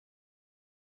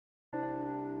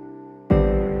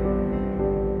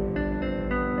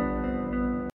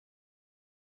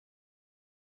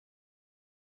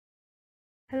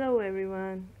Hello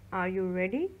everyone, are you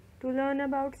ready to learn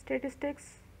about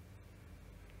statistics?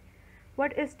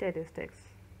 What is statistics?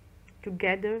 To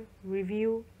gather,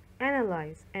 review,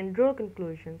 analyze and draw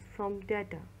conclusions from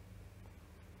data.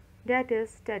 That is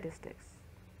statistics.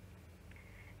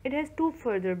 It has two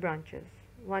further branches.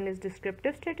 One is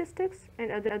descriptive statistics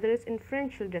and other is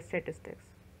inferential statistics.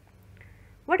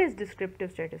 What is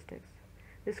descriptive statistics?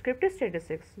 Descriptive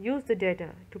statistics use the data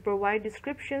to provide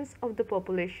descriptions of the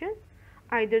population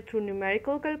either through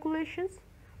numerical calculations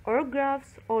or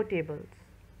graphs or tables.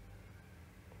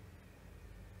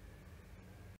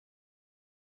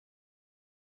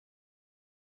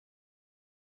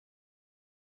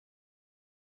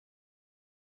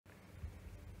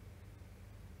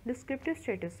 Descriptive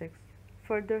statistics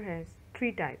further has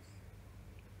three types: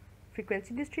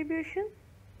 frequency distribution,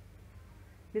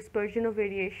 dispersion of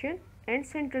variation, and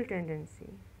central tendency.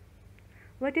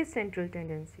 What is central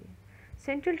tendency?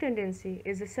 Central tendency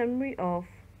is a summary of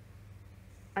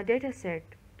a data set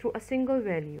through a single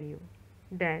value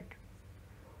that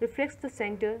reflects the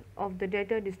center of the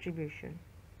data distribution,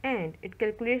 and it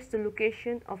calculates the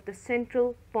location of the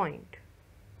central point.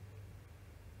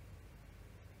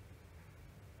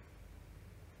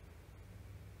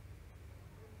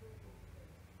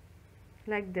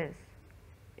 Like this,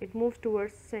 it moves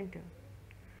towards center.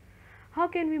 How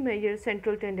can we measure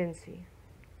central tendency?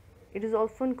 It is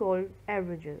often called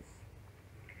averages.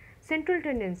 Central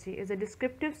tendency is a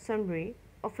descriptive summary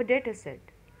of a data set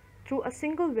through a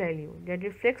single value that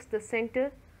reflects the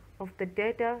center of the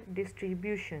data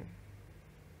distribution.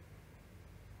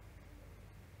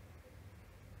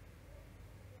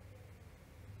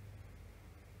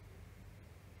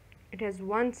 It has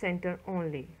one center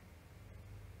only,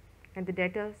 and the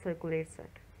data circulates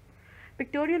it.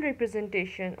 Pictorial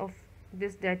representation of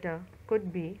this data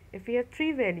could be if we have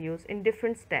three values in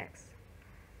different stacks.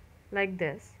 Like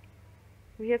this,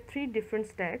 we have three different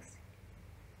stacks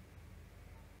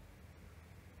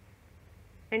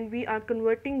and we are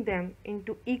converting them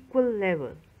into equal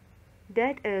level.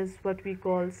 That is what we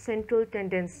call central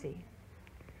tendency.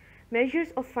 Measures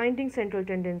of finding central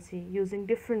tendency using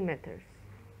different methods.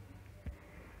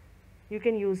 You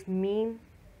can use mean,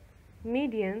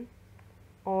 median,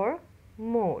 or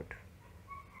mode.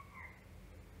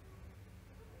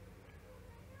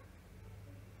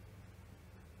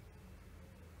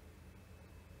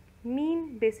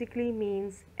 Mean basically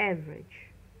means average.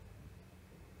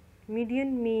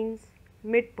 Median means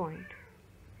midpoint.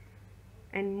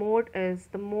 And mode is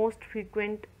the most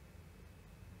frequent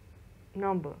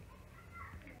number.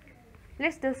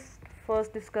 Let's just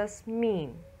first discuss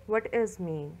mean. What is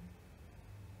mean?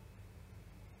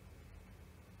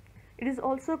 It is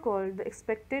also called the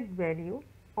expected value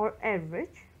or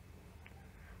average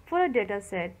for a data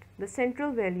set, the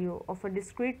central value of a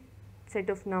discrete set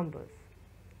of numbers.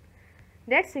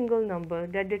 That single number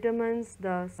that determines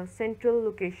the central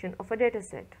location of a data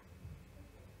set.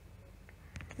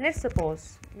 Let's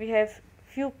suppose we have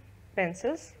few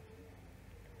pencils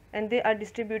and they are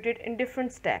distributed in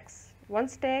different stacks. One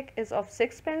stack is of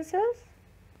 6 pencils,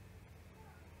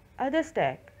 other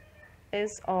stack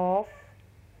is of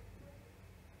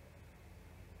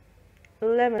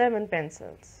 11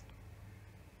 pencils.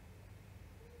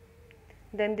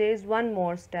 Then there is one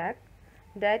more stack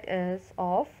that is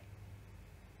of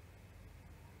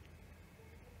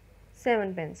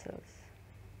 7 pencils.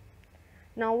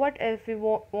 Now what if we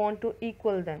want to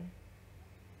equal them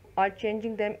or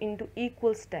changing them into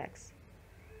equal stacks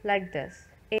like this: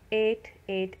 8,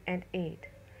 8 and 8.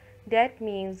 That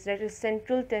means that its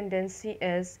central tendency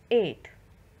is 8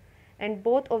 and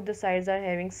both of the sides are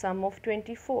having sum of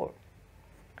 24.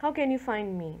 How can you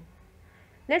find mean?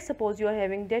 Let's suppose you are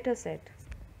having data set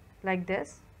like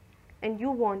this and you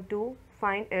want to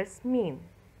find its mean.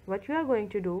 What you are going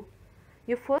to do,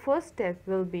 your first step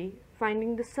will be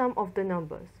finding the sum of the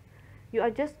numbers. You are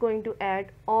just going to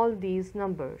add all these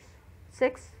numbers: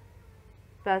 6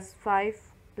 plus 5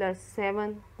 plus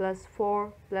 7 plus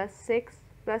 4 plus 6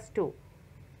 plus 2,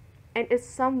 and its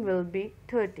sum will be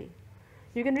 30.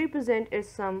 You can represent its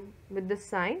sum with the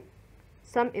sign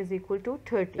sum is equal to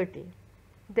 30.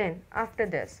 Then after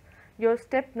this, your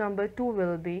step number 2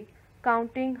 will be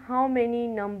counting how many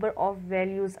number of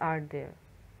values are there.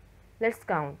 Let's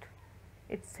count.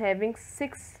 It's having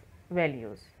 6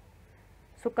 values.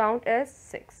 So count as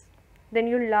 6. Then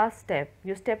your last step,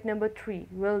 your step number 3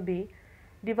 will be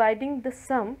dividing the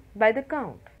sum by the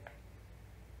count.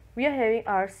 We are having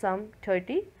our sum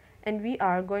 30 and we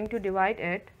are going to divide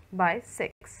it by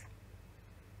 6.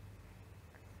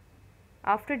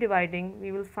 After dividing,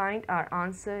 we will find our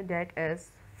answer, that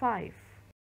is 5.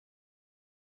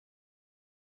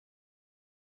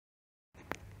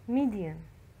 Median.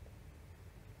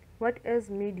 What is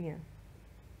median?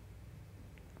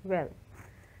 Well,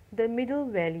 the middle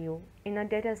value in a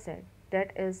dataset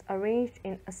that is arranged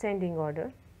in ascending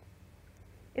order.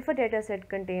 If a dataset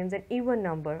contains an even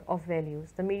number of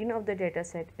values, the median of the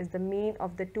dataset is the mean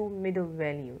of the two middle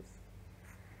values.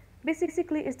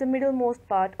 Basically, it's the middlemost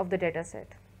part of the dataset.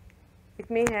 It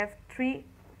may have 3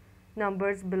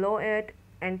 numbers below it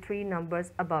and 3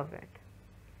 numbers above it.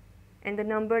 And the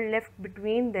number left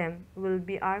between them will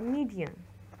be our median.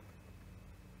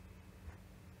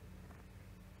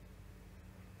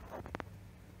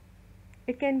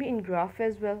 It can be in graph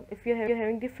as well. If you're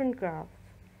having different graphs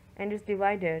and it's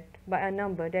divided by a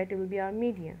number, that will be our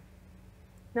median.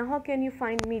 Now how can you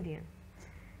find median?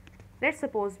 Let's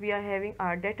suppose we are having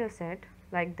our data set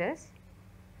like this.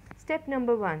 Step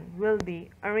number 1 will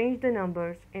be arrange the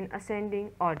numbers in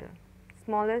ascending order,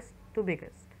 smallest to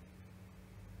biggest.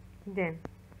 Then,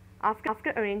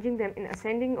 after arranging them in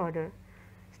ascending order,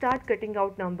 start cutting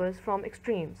out numbers from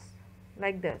extremes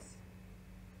like this.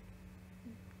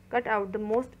 Cut out the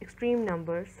most extreme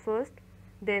numbers first,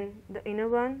 then the inner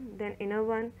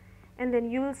one, and then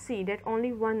you will see that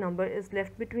only one number is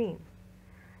left between.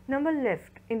 Number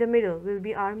left in the middle will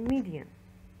be our median.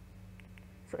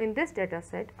 So in this data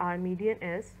set, our median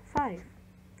is 5.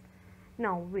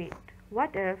 Now wait,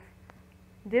 what if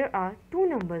there are 2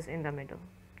 numbers in the middle?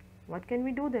 What can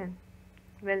we do then?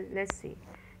 Well, let's see.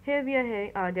 Here we are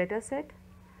having our data set.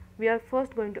 We are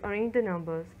first going to arrange the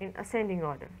numbers in ascending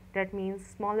order. That means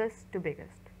smallest to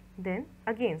biggest. Then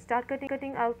again start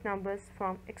cutting out numbers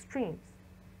from extremes.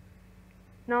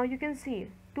 Now you can see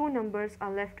 2 numbers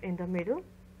are left in the middle.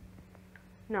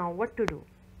 Now what to do?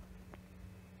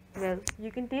 Well,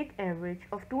 you can take average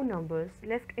of 2 numbers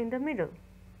left in the middle.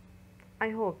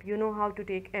 I hope you know how to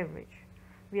take average.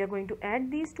 We are going to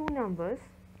add these 2 numbers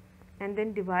and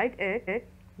then divide it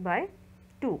by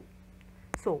 2.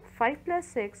 So 5 plus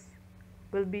 6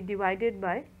 will be divided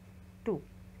by 2.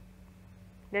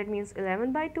 That means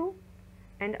 11 by 2,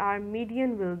 and our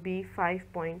median will be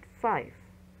 5.5.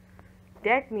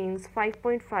 That means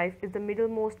 5.5 is the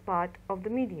middlemost part of the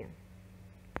median.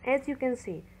 As you can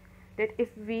see that if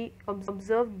we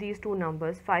observe these 2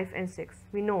 numbers 5 and 6,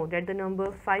 we know that the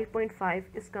number 5.5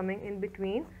 is coming in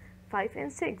between 5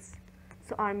 and 6.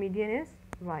 So our median is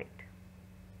right.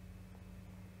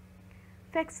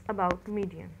 Facts about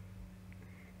median.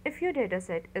 If your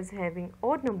dataset is having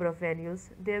odd number of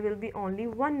values, there will be only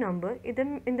one number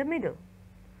in the middle.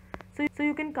 So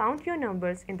you can count your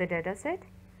numbers in the dataset.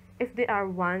 If they are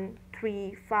 1,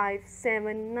 3, 5,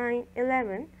 7, 9,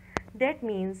 11, that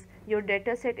means your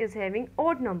dataset is having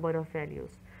odd number of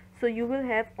values. So you will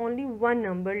have only one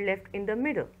number left in the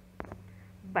middle.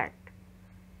 But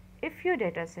if your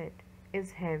dataset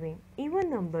is having even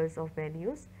numbers of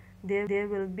values, there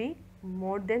will be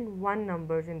more than one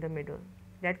numbers in the middle.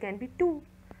 That can be 2.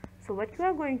 So what you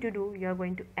are going to do, you are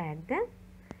going to add them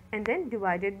and then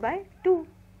divide it by 2.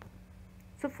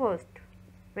 So first,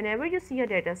 whenever you see a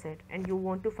data set and you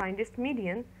want to find its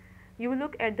median, you will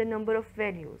look at the number of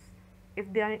values.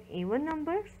 If they are in even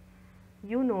numbers,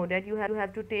 you know that you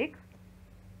have to take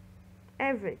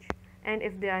average. And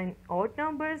if they are in odd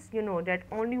numbers, you know that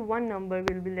only one number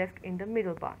will be left in the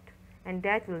middle part, and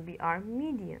that will be our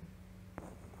median.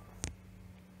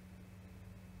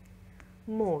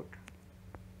 Mode.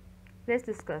 Let's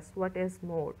discuss what is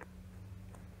mode.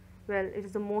 Well, it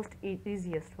is the most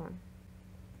easiest one.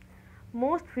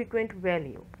 Most frequent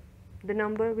value, the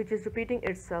number which is repeating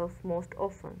itself most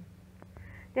often.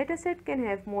 Dataset can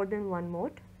have more than one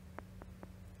mode.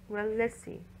 Well, let's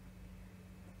see.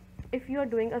 If you are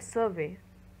doing a survey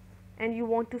and you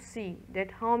want to see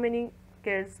that how many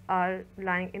kids are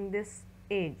lying in this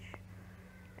age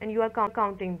and you are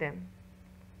counting them.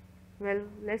 Well,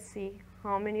 let's see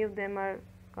how many of them are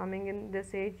coming in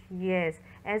this age. Yes,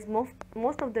 as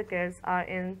most of the kids are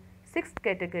in 6th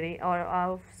category or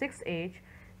of 6th age,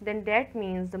 then that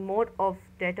means the mode of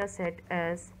data set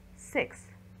is 6,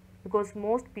 because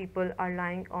most people are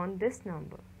lying on this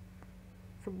number.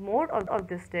 So mode of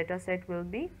this data set will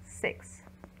be 6.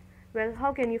 Well,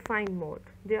 how can you find mode?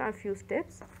 There are few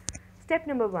steps. Step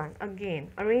number 1, again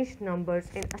arrange numbers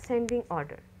in ascending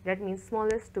order. That means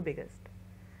smallest to biggest.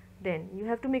 Then you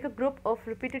have to make a group of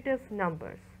repetitive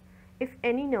numbers. If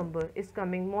any number is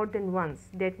coming more than once,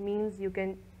 that means you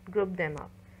can group them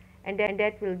up, and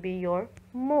that will be your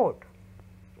mode.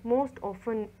 Most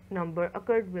often number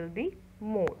occurred will be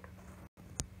mode.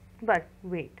 But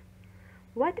wait,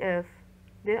 what if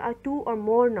there are 2 or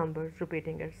more numbers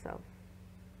repeating itself?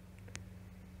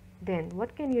 Then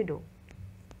what can you do?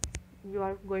 You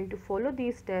are going to follow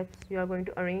these steps. You are going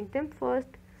to arrange them first,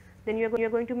 then you are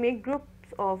going to make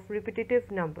groups of repetitive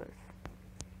numbers.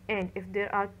 And if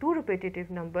there are two repetitive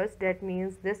numbers, that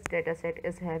means this data set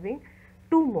is having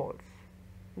two modes,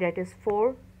 that is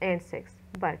 4 and 6.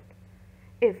 But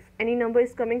if any number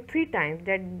is coming 3 times,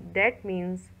 that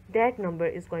means that number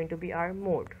is going to be our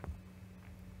mode.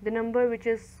 The number which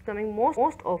is coming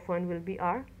most often will be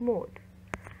our mode.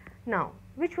 Now,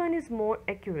 which one is more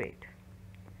accurate?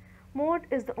 Mode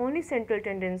is the only central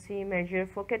tendency measure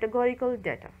for categorical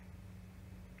data.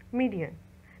 Median.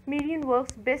 Median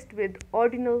works best with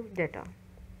ordinal data.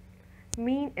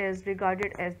 Mean is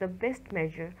regarded as the best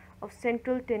measure of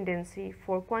central tendency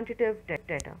for quantitative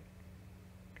data.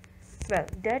 Well,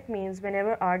 that means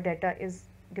whenever our data is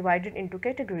divided into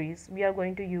categories, we are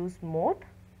going to use mode.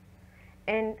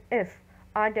 And if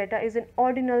our data is an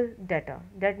ordinal data,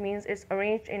 that means it's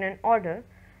arranged in an order,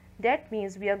 that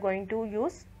means we are going to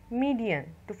use median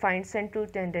to find central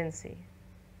tendency.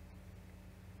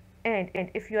 And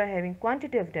if you are having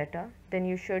quantitative data, then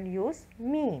you should use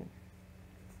mean.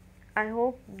 I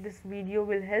hope this video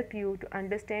will help you to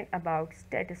understand about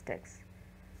statistics.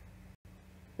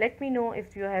 Let me know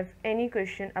if you have any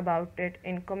question about it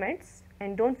in comments,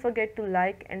 and don't forget to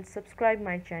like and subscribe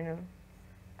my channel.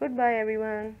 Goodbye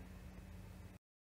everyone.